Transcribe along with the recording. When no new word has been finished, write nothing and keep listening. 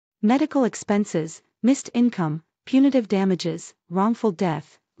medical expenses, missed income, punitive damages, wrongful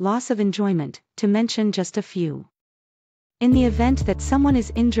death, loss of enjoyment, to mention just a few. In the event that someone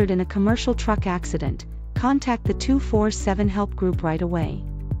is injured in a commercial truck accident, contact the 247 help group right away.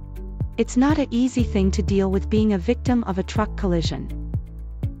 It's not an easy thing to deal with being a victim of a truck collision.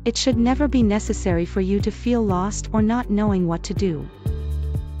 It should never be necessary for you to feel lost or not knowing what to do.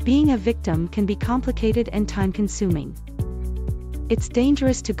 Being a victim can be complicated and time-consuming. It's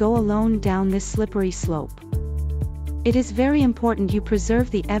dangerous to go alone down this slippery slope. It is very important you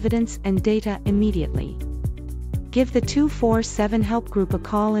preserve the evidence and data immediately. Give the 247 help group a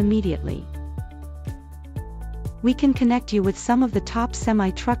call immediately. We can connect you with some of the top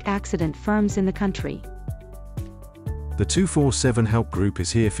semi-truck accident firms in the country. The 247 help group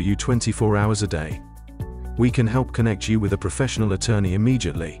is here for you 24 hours a day. We can help connect you with a professional attorney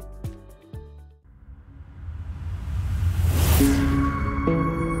immediately.